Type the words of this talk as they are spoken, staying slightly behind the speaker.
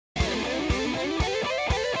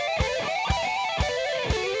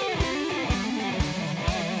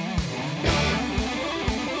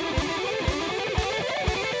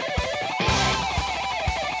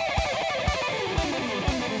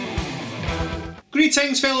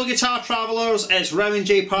Greetings fellow guitar travellers, it's Rowan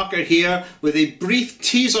J Parker here with a brief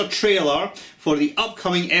teaser trailer for the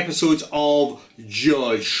upcoming episodes of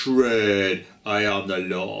Judge Shred, I Am the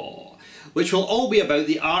Law, which will all be about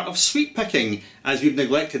the art of sweet picking, as we've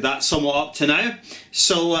neglected that somewhat up to now.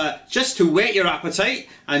 So just to whet your appetite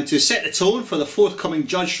and to set the tone for the forthcoming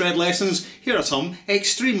Judge Shred lessons, here are some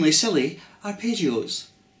extremely silly arpeggios.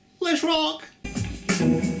 Let's rock!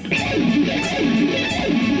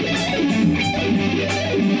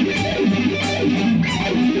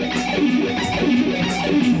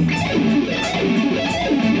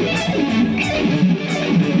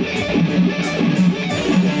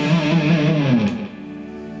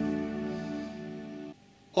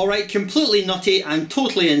 Alright, completely nutty and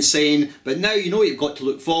totally insane, but now you know what you've got to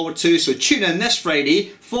look forward to, so tune in this Friday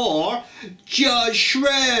for Judge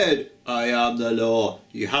Shred! I am the law.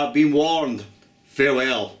 You have been warned.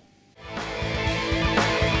 Farewell.